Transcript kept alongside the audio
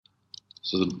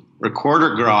So the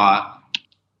Recorder Grot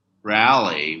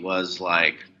rally was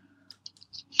like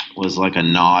a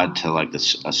nod to like a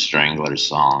Strangler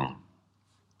song.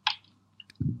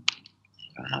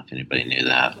 I don't know if anybody knew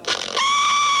that.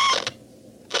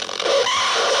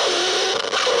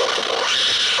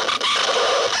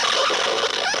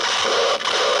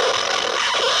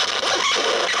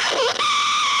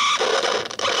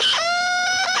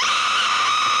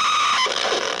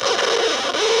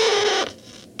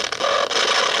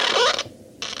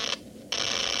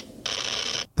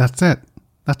 That's it.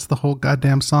 That's the whole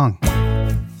goddamn song.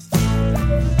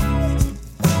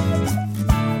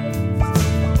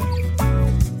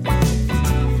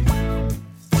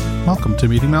 Welcome to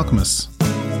Meeting Malcolmus,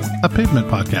 a Pavement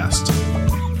podcast.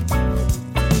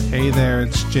 Hey there,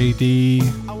 it's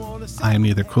JD. I am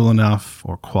neither cool enough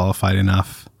or qualified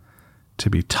enough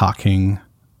to be talking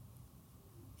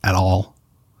at all,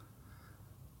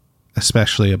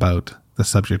 especially about the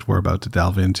subject we're about to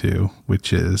delve into,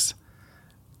 which is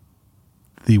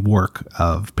the work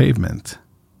of Pavement.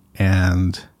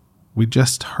 And we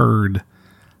just heard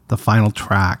the final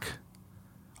track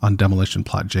on Demolition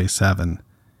Plot J7.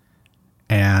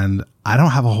 And I don't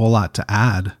have a whole lot to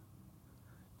add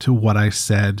to what I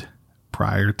said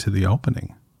prior to the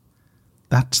opening.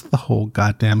 That's the whole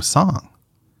goddamn song.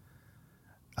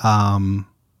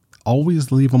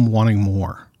 Always leave them wanting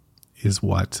more is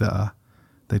what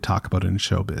they talk about in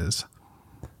showbiz.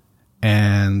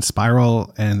 And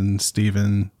Spiral and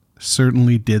Steven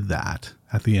certainly did that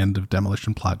at the end of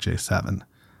Demolition Plot J7.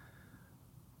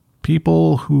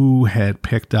 People who had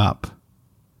picked up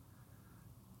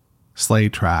Slay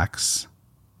tracks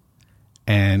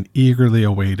and eagerly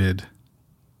awaited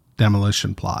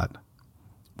Demolition Plot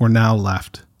were now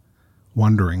left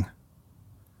wondering,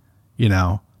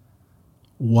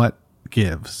 what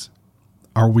gives?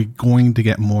 Are we going to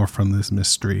get more from this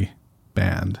mystery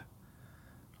band?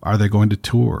 Are they going to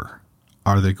tour?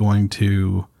 Are they going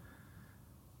to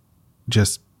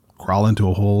just crawl into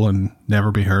a hole and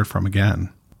never be heard from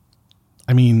again?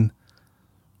 I mean,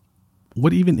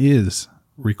 what even is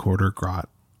Recorder Grot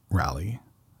Rally?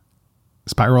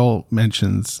 Spiral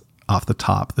mentions off the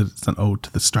top that it's an ode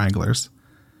to the Stranglers,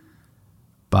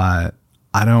 but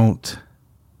I don't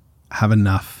have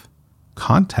enough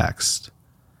context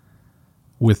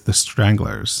with the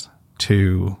Stranglers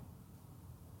to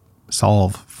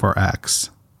solve for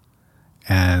X,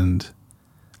 and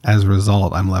as a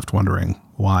result I'm left wondering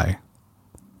why.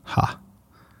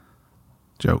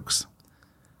 Jokes.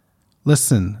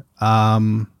 Listen,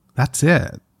 that's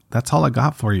it. That's all I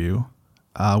got for you.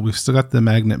 We've still got the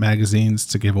magnet magazines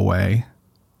to give away.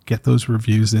 Get those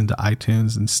reviews into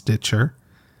iTunes and Stitcher.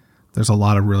 There's a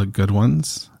lot of really good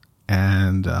ones,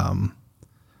 and I'm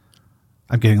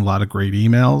getting a lot of great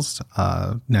emails.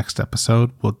 Next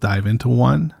episode we'll dive into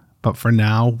one. But for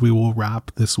now, we will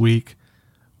wrap this week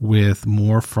with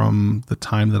more from the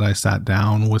time that I sat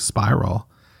down with Spiral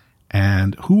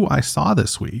and who I saw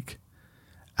this week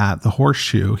at the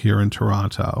Horseshoe here in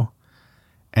Toronto.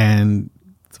 And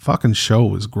the fucking show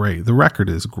was great. The record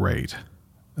is great.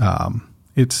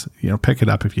 It's, pick it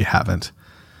up if you haven't.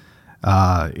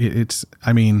 The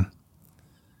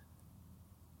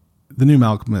new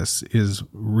Malcolmus is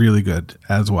really good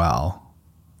as well.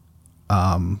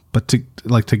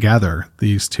 But together,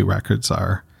 these two records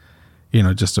are,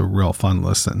 just a real fun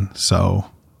listen. So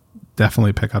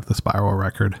definitely pick up the Spiral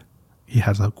record. He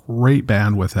has a great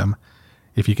band with him.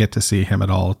 If you get to see him at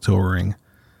all touring,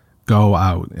 go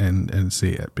out and see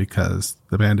it, because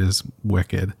the band is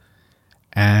wicked.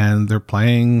 And they're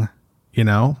playing,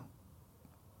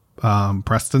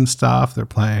 Preston stuff. They're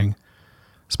playing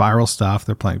Spiral stuff.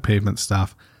 They're playing Pavement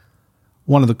stuff.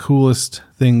 One of the coolest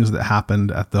things that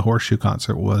happened at the Horseshoe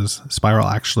concert was Spiral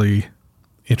actually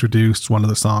introduced one of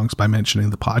the songs by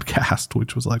mentioning the podcast,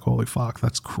 which was like, holy fuck,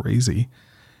 that's crazy.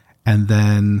 And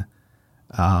then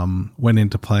went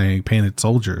into playing Painted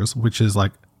Soldiers, which is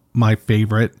like my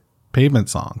favorite Pavement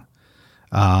song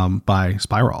by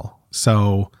Spiral.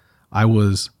 So I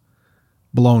was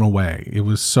blown away. It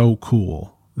was so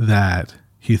cool that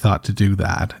he thought to do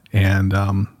that. And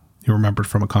he remembered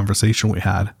from a conversation we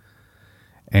had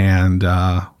and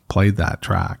played that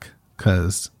track,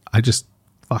 because I just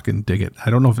fucking dig it. I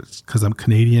don't know if it's because I'm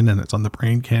Canadian and it's on the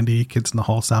Brain Candy Kids in the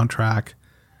Hall soundtrack,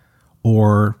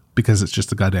 or because it's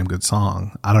just a goddamn good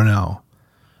song. I don't know,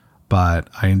 but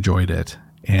I enjoyed it,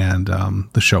 and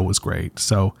the show was great.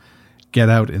 So get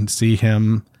out and see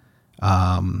him.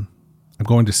 I'm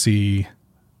going to see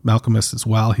Malcolmus as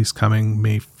well. He's coming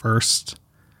May 1st,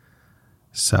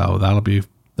 so that'll be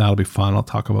fun. I'll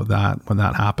talk about that when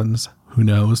that happens. Who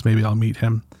knows? Maybe I'll meet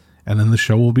him. and then the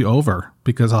show will be over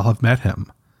because I'll have met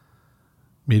him.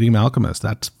 Meeting Malcolmus,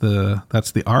 that's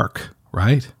the arc,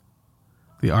 right?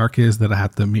 The arc is that I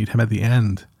have to meet him at the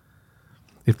end.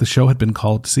 If the show had been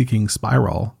called Seeking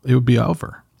Spiral, it would be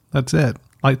over. That's it.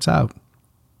 Lights out.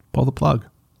 Pull the plug.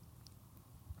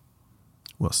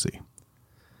 We'll see.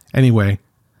 Anyway,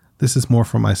 this is more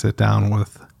from my sit down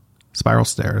with Spiral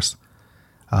Stairs.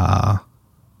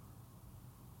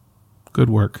 Good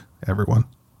work, everyone.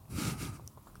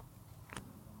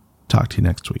 Talk to you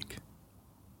next week.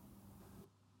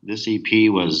 This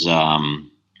EP was,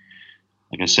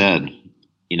 like I said,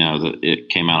 it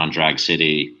came out on Drag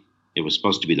City. It was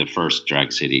supposed to be the first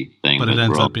Drag City thing. But it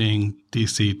ends up being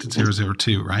DC to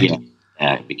 002, right?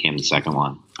 Yeah, it became the second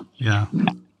one. Yeah.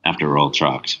 After Roll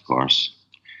Trucks, of course.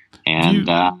 And,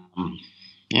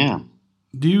 yeah.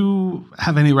 Do you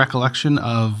have any recollection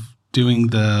of doing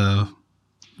the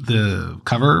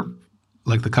cover,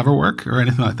 like the cover work or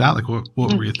anything like that? Like what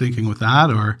were you thinking with that?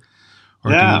 Or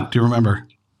yeah. Do you remember?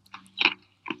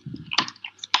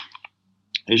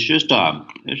 It's just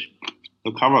it's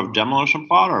the cover of Demolition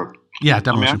Plot, or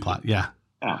Demolition Plot. Yeah.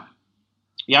 I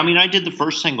mean, I did the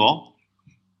first single,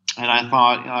 and I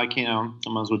thought, I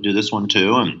might as well do this one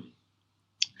too. And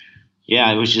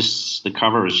yeah, it was just the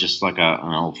cover was just like an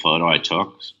old photo I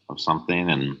took of something,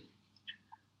 and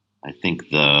I think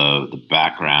the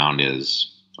background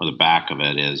is, or the back of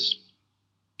it is,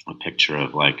 a picture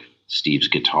of like Steve's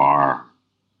guitar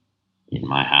in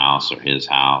my house or his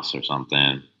house or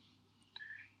something.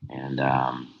 And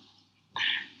I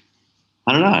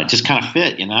don't know, it just kind of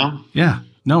fit, Yeah.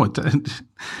 No,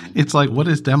 it's like, what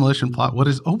is Demolition Plot? What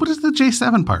is the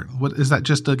J7 part? What is that?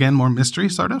 Just again more mystery,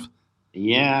 sort of?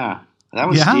 Yeah, that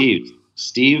was Steve.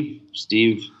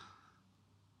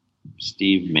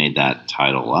 Steve made that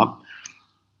title up.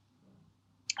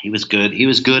 He was good. He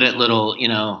was good at little,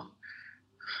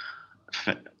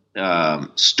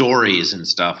 stories and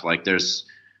stuff. Like there's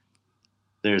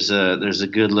a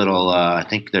good little, I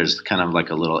think there's kind of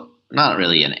like a little, not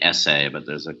really an essay, but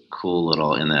there's a cool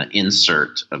little, in the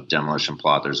insert of Demolition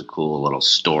Plot, there's a cool little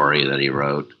story that he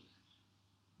wrote.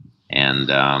 And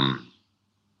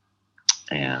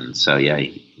so, yeah,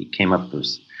 he came up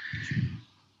with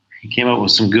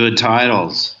some good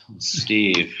titles,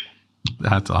 Steve.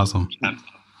 That's awesome.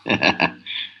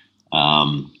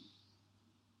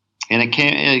 And it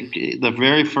came, the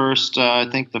very first, I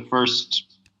think the first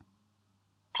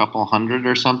couple hundred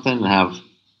or something are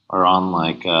on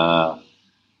like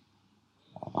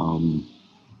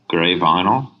gray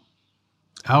vinyl.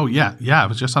 Oh yeah. I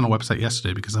was just on a website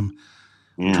yesterday because I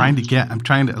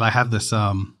have this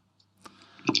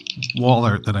wall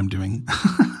art that I'm doing.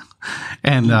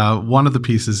 And one of the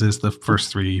pieces is the first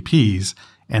 3 EPs,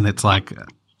 and it's like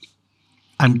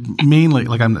I'm mainly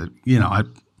like I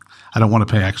don't want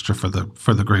to pay extra for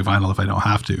the gray vinyl if I don't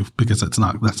have to, because that's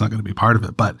not going to be part of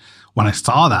it. But when I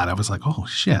saw that, I was like, oh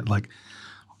shit, like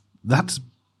that's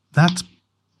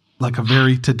like a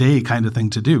very today kind of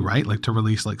thing to do, right? Like to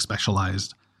release like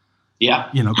specialized,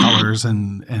 colors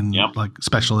and like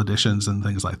special editions and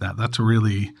things like that. That's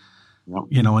really,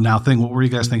 a now thing. What were you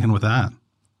guys thinking with that?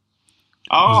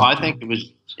 Oh, I think it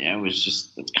was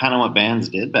just, it's kind of what bands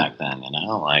did back then,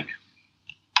 like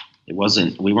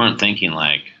we weren't thinking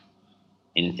like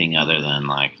anything other than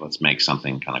like, let's make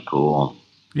something kind of cool.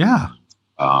 Yeah.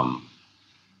 Well,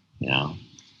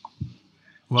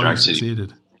 you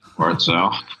succeeded. For it,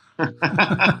 so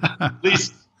at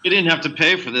least you didn't have to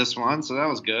pay for this one, so that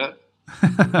was good.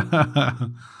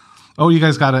 Oh, you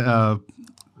guys got a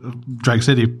Drag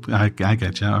City. I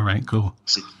get you. All right, cool.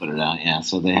 Put it out, yeah.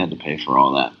 So they had to pay for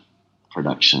all that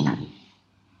production.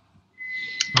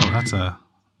 Oh, that's a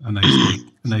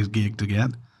nice gig to get.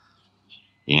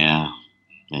 Yeah,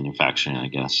 manufacturing. I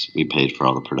guess we paid for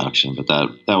all the production, but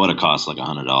that would have cost like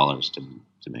 $100 to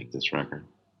make this record.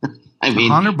 I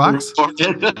mean, $100.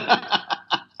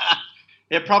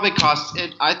 It probably cost.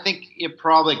 I think it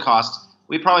probably cost.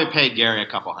 We probably paid Gary a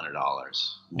couple $100,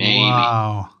 maybe.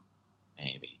 Wow.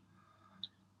 Maybe.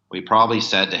 We probably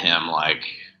said to him like,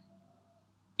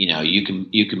 you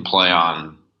can play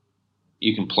on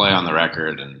the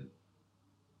record, and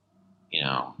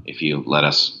if you let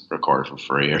us record for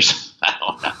free, or something.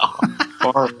 I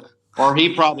don't know. or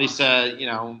he probably said,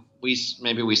 we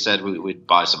said we'd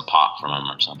buy some pop from him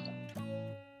or something.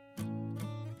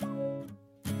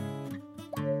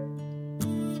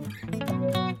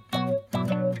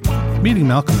 Meeting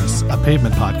Malcolmus, a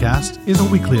Pavement podcast, is a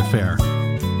weekly affair.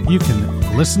 You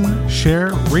can listen,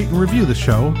 share, rate, and review the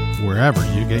show wherever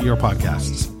you get your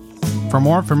podcasts. For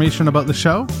more information about the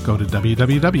show, go to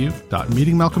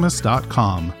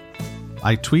www.meetingmalcolmus.com.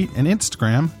 I tweet and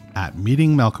Instagram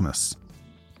 @meetingmalcolmus.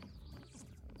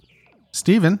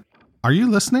 Stephen, are you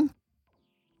listening?